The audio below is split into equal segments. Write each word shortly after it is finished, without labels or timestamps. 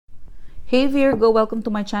Hey Virgo, welcome to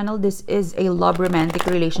my channel. This is a love romantic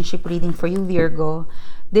relationship reading for you, Virgo.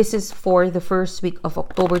 This is for the first week of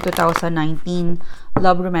October 2019.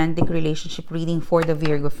 Love romantic relationship reading for the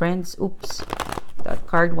Virgo friends. Oops, that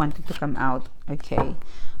card wanted to come out. Okay.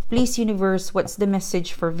 Please, universe, what's the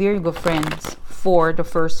message for Virgo friends for the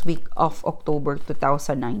first week of October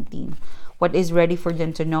 2019? What is ready for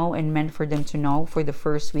them to know and meant for them to know for the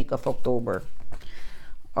first week of October?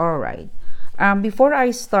 All right. Before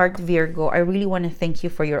I start, Virgo, I really want to thank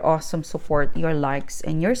you for your awesome support, your likes,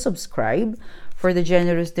 and your subscribe, for the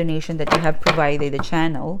generous donation that you have provided the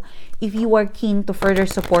channel. If you are keen to further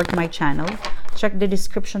support my channel, check the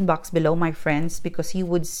description box below, my friends, because you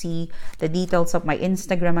would see the details of my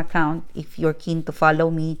Instagram account. If you're keen to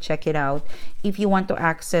follow me, check it out. If you want to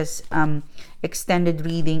access extended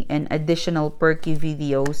reading and additional perky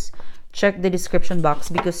videos, check the description box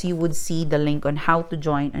because you would see the link on how to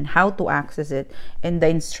join and how to access it and the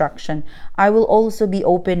instruction. I will also be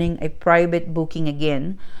opening a private booking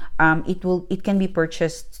again. It can be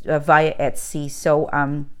purchased via Etsy. So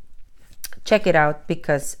check it out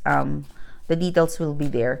because the details will be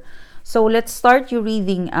there. So let's start your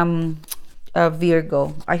reading,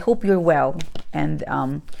 Virgo. I hope you're well.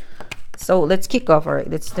 And so let's kick off. All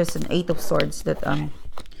right, there's an 8 of Swords that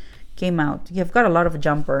came out. You've got a lot of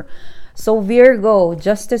jumper. So Virgo,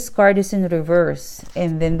 Justice card is in reverse,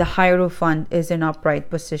 and then the Hierophant is in upright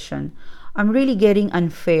position. I'm really getting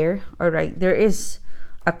unfair. All right, there is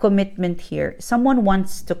a commitment here. Someone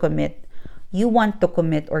wants to commit. You want to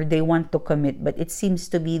commit, or they want to commit, but it seems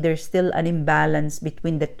to be there's still an imbalance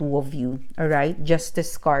between the two of you. All right,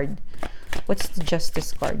 Justice card. What's the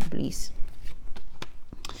Justice card, please?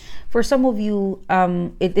 For some of you,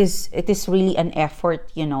 it is really an effort.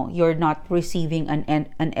 You know, you're not receiving an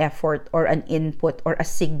effort or an input or a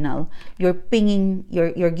signal. You're pinging,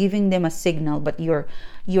 you're giving them a signal, but you're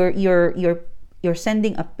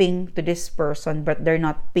sending a ping to this person, but they're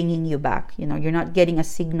not pinging you back. You know, you're not getting a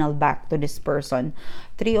signal back to this person.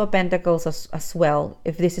 3 of Pentacles as well.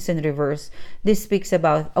 If this is in reverse, this speaks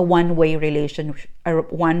about a one-way relationship,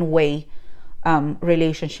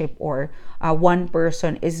 relationship, or one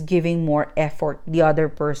person is giving more effort, the other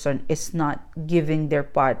person is not giving their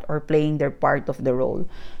part or playing their part of the role.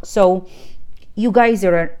 So you guys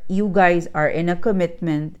are in a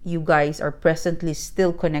commitment. You guys are presently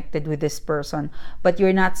still connected with this person, but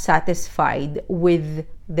you're not satisfied with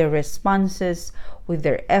the responses, with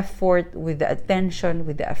their effort, with the attention,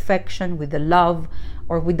 with the affection, with the love,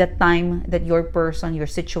 or with the time that your person, your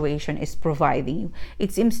situation is providing you.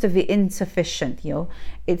 It seems to be insufficient, you know.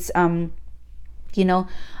 It's you know,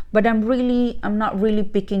 but I'm not really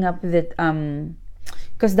picking up that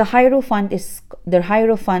because the Hierophant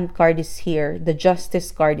card is here, the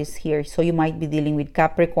Justice card is here. So you might be dealing with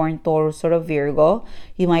Capricorn, Taurus, or a Virgo.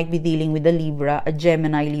 You might be dealing with a Libra, a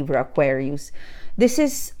Gemini, Libra, Aquarius. This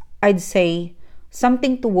is, I'd say,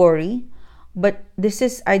 something to worry. But this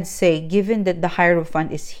is, I'd say, given that the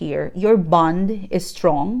Hierophant is here, your bond is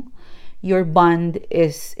strong. Your bond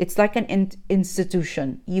is, it's like an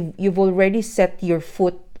institution. You've already set your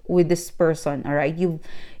foot with this person, all right? You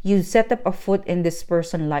set up a foot in this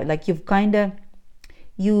person's life. Like you've kind of,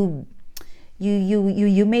 you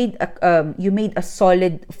made a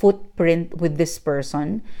solid footprint with this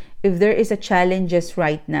person. If there is a challenges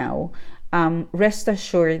right now, rest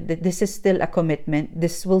assured that this is still a commitment.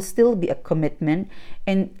 This will still be a commitment,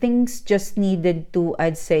 and things just needed to,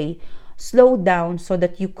 I'd say, slow down so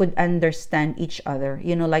that you could understand each other.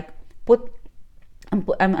 You know, like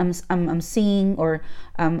I'm seeing, or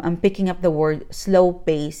I'm picking up the word slow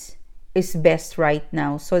pace is best right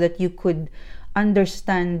now, so that you could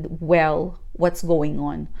understand well what's going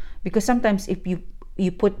on. Because sometimes if you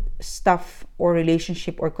put stuff or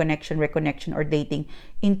relationship or connection, reconnection, or dating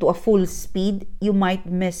into a full speed, you might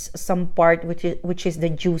miss some part, which is the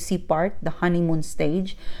juicy part, the honeymoon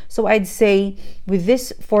stage. So I'd say with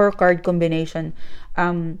this 4 card combination,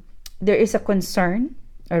 there is a concern.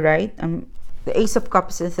 All right, the Ace of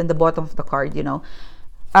Cups is in the bottom of the card. You know,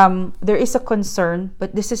 there is a concern,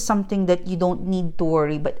 but this is something that you don't need to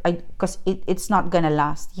worry. But because it's not gonna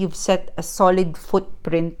last. You've set a solid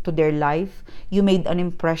footprint to their life. You made an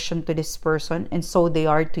impression to this person, and so they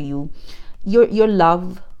are to you. Your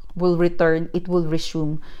love will return. It will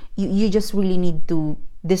resume. You just really need to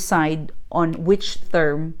decide on which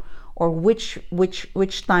term or which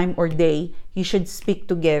time or day you should speak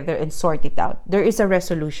together and sort it out. There is a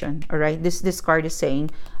resolution. All right, this card is saying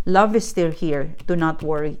love is still here. Do not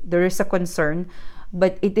worry. There is a concern,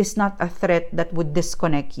 but it is not a threat that would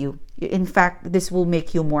disconnect you. In fact, this will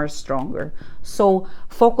make you more stronger. So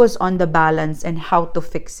focus on the balance and how to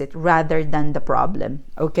fix it rather than the problem,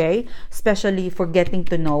 okay? Especially for getting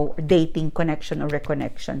to know, dating, connection, or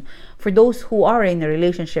reconnection. For those who are in a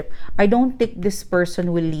relationship, I don't think this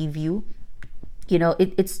person will leave you.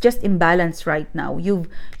 It's just imbalance right now. You've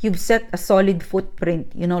set a solid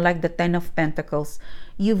footprint, like the 10 of Pentacles.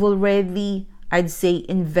 You've already, I'd say,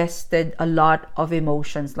 invested a lot of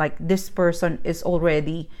emotions. Like this person is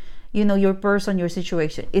already, your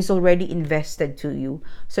situation is already invested to you.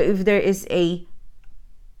 So if there's a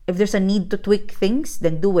need to tweak things,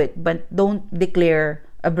 then do it, but don't declare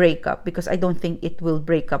a breakup, because I don't think it will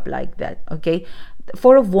break up like that. Okay.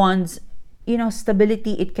 Four of Wands,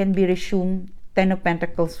 stability, it can be resumed. 10 of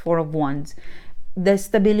Pentacles, 4 of Wands, the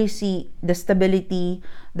stability,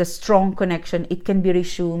 the strong connection, it can be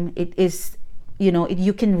resumed. It is,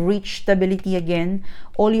 you can reach stability again.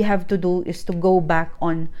 All you have to do is to go back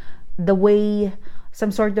on the way, some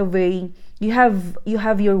sort of way. You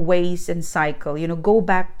have your ways and cycle. Go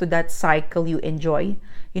back to that cycle you enjoy.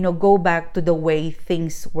 Go back to the way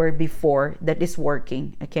things were before that is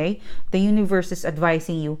working. Okay, the universe is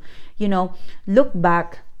advising you. Look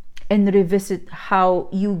back and revisit how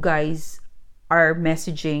you guys are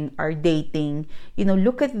messaging, are dating.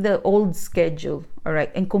 Look at the old schedule, all right,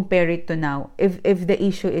 and compare it to now. If the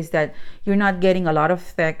issue is that you're not getting a lot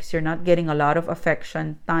of texts, you're not getting a lot of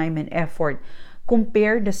affection, time, and effort,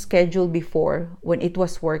 compare the schedule before when it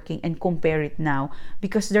was working and compare it now,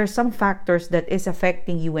 because there are some factors that is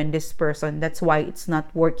affecting you and this person. That's why it's not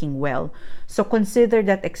working well. So consider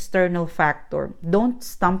that external factor. Don't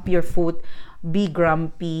stamp your foot, be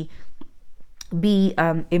grumpy, be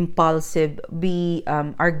impulsive, be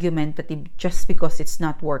argumentative just because it's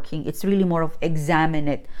not working. It's really more of examine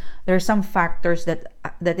it. There are some factors that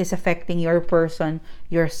is affecting your person,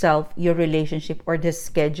 yourself, your relationship, or the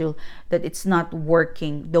schedule, that it's not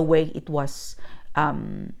working the way it was,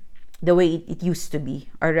 the way it used to be.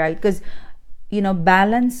 All right, because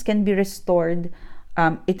balance can be restored.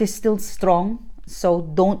 It is still strong, so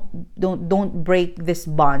don't break this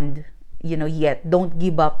bond yet. Don't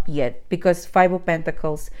give up yet, because 5 of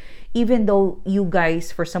Pentacles, even though you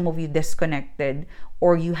guys, for some of you, disconnected,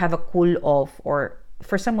 or you have a cool off, or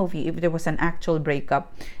for some of you, if there was an actual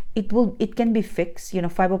breakup, it can be fixed.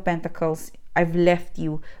 5 of Pentacles, I've left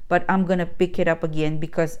you, but I'm gonna pick it up again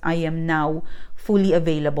because I am now fully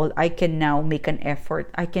available. I can now make an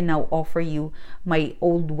effort. I can now offer you my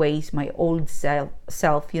old ways, my old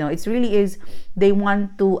self. It really is, they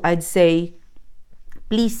want to, I'd say,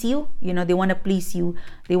 please you. They want to please you.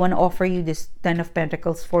 They want to offer you this 10 of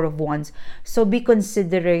Pentacles, 4 of Wands. So be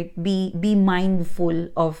considerate, be mindful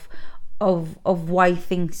of why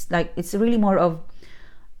things, like, it's really more of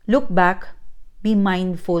look back, be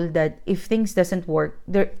mindful that if things doesn't work,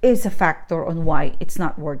 there is a factor on why it's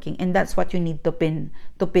not working, and that's what you need to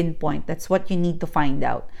pinpoint. That's what you need to find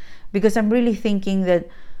out, because I'm really thinking that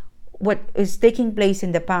what is taking place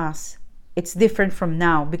in the past, it's different from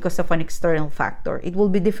now because of an external factor. It will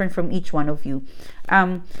be different from each one of you.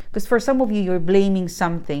 Because for some of you, you're blaming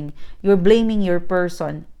something. You're blaming your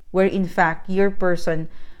person, where in fact, your person,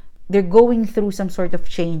 they're going through some sort of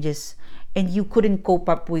changes, and you couldn't cope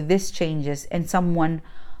up with these changes, and someone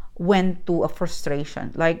went to a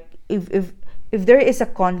frustration. Like, if there is a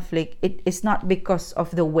conflict, it is not because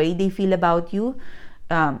of the way they feel about you.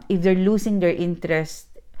 If they're losing their interest,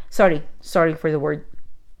 sorry for the word,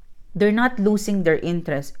 they're not losing their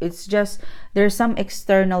interest. It's just there's some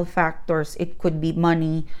external factors. It could be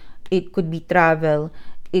money, it could be travel,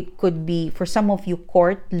 it could be, for some of you,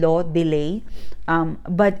 court, law, delay.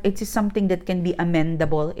 But it is something that can be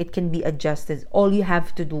amendable. It can be adjusted. All you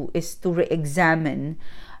have to do is to re-examine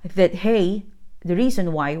that, hey, the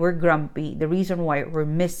reason why we're grumpy, the reason why we're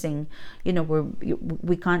missing,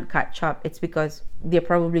 we can't catch up, it's because they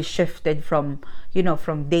probably shifted from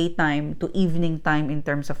daytime to evening time in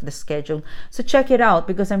terms of the schedule. So check it out,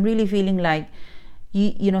 because I'm really feeling like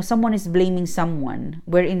someone is blaming someone,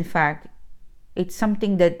 where in fact it's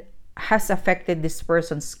something that has affected this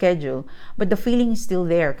person's schedule, but the feeling is still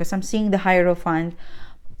there, because I'm seeing the Hierophant.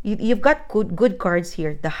 You've got good cards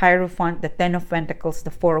here. The Hierophant, the 10 of Pentacles, the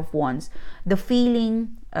 4 of Wands. The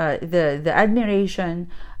feeling, the admiration,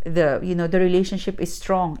 the relationship is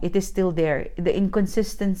strong. It is still there. The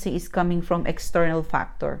inconsistency is coming from external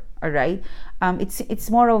factor. All right. It's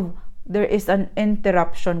more of, there is an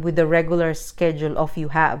interruption with the regular schedule of you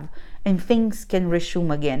have, and things can resume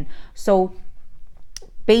again. So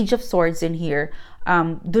Page of Swords in here.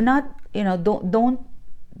 Do not,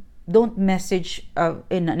 don't message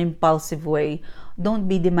in an impulsive way. don't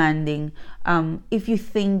be demanding. If you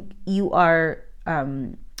think you are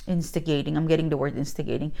instigating, I'm getting the word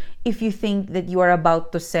instigating, if you think that you are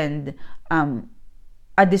about to send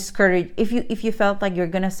a discourage, if you felt like you're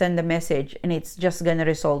gonna send a message and it's just gonna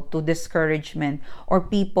result to discouragement, or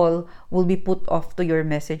people will be put off to your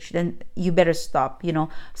message, then you better stop.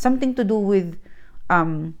 Something to do with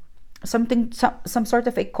some sort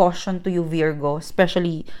of a caution to you, Virgo,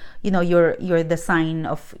 especially, you're the sign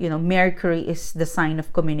of, Mercury is the sign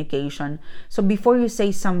of communication. So before you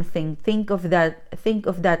say something, think of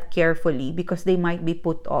that carefully, because they might be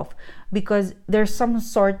put off, because there's some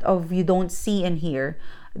sort of, you don't see and hear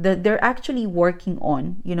that they're actually working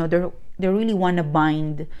on, they really want to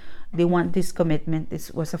bind, they want this commitment. This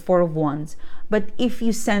was a Four of Wands. But if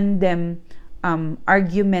you send them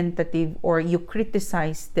argumentative, or you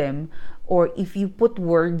criticize them, or if you put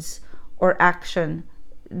words or action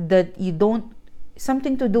that you don't,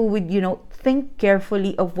 something to do with, think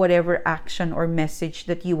carefully of whatever action or message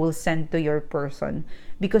that you will send to your person,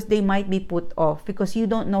 because they might be put off, because you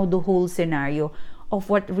don't know the whole scenario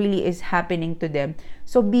of what really is happening to them.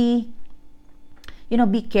 So be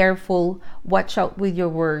careful, watch out with your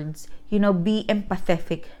words, be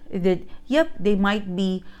empathetic, that yep, they might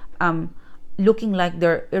be looking like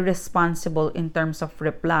they're irresponsible in terms of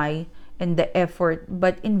reply and the effort,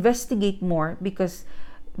 but investigate more, because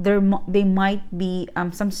they might be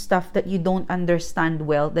some stuff that you don't understand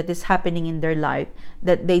well, that is happening in their life,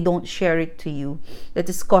 that they don't share it to you, that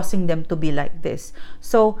is causing them to be like this.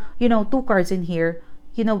 So, two cards in here,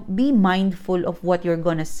 be mindful of what you're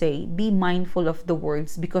gonna say, be mindful of the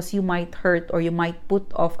words, because you might hurt, or you might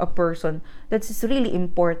put off a person that's really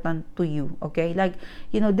important to you. Okay, like,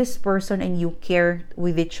 this person and you care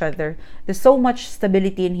with each other. There's so much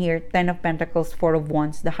stability in here. 10 of Pentacles, 4 of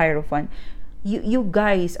Wands, the Hierophant. You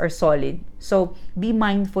guys are solid. So be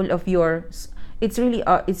mindful of your, it's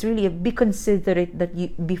really be considerate that you,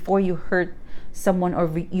 before you hurt someone, or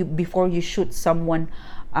before you shoot someone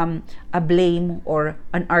a blame or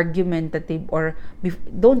an argumentative, or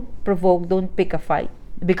don't provoke, don't pick a fight,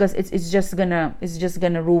 because it's just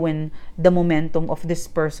gonna ruin the momentum of this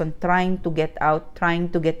person trying to get out, trying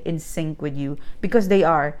to get in sync with you, because they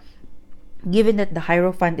are. Given that the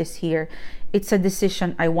Hierophant is here, it's a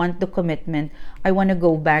decision. I want the commitment. I want to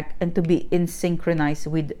go back and to be in synchronized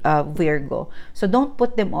with Virgo. So don't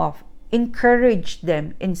put them off. Encourage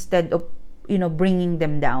them instead of bringing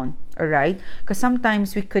them down. All right, because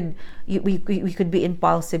sometimes we could be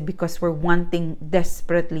impulsive, because we're wanting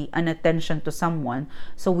desperately an attention to someone.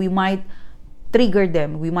 So we might trigger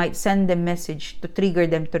them, we might send them message to trigger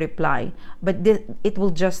them to reply, but it will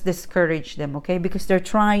just discourage them. Okay, because they're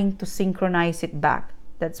trying to synchronize it back.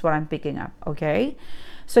 That's what I'm picking up. Okay,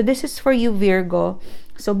 so this is for you, Virgo.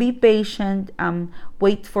 So be patient,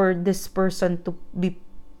 wait for this person to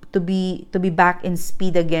be back in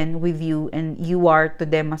speed again with you, and you are to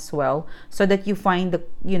them as well, so that you find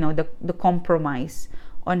the compromise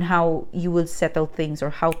on how you will settle things, or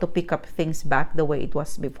how to pick up things back the way it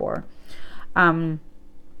was before.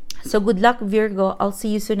 So good luck, Virgo. I'll see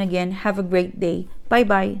you soon again. Have a great day. Bye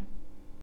bye.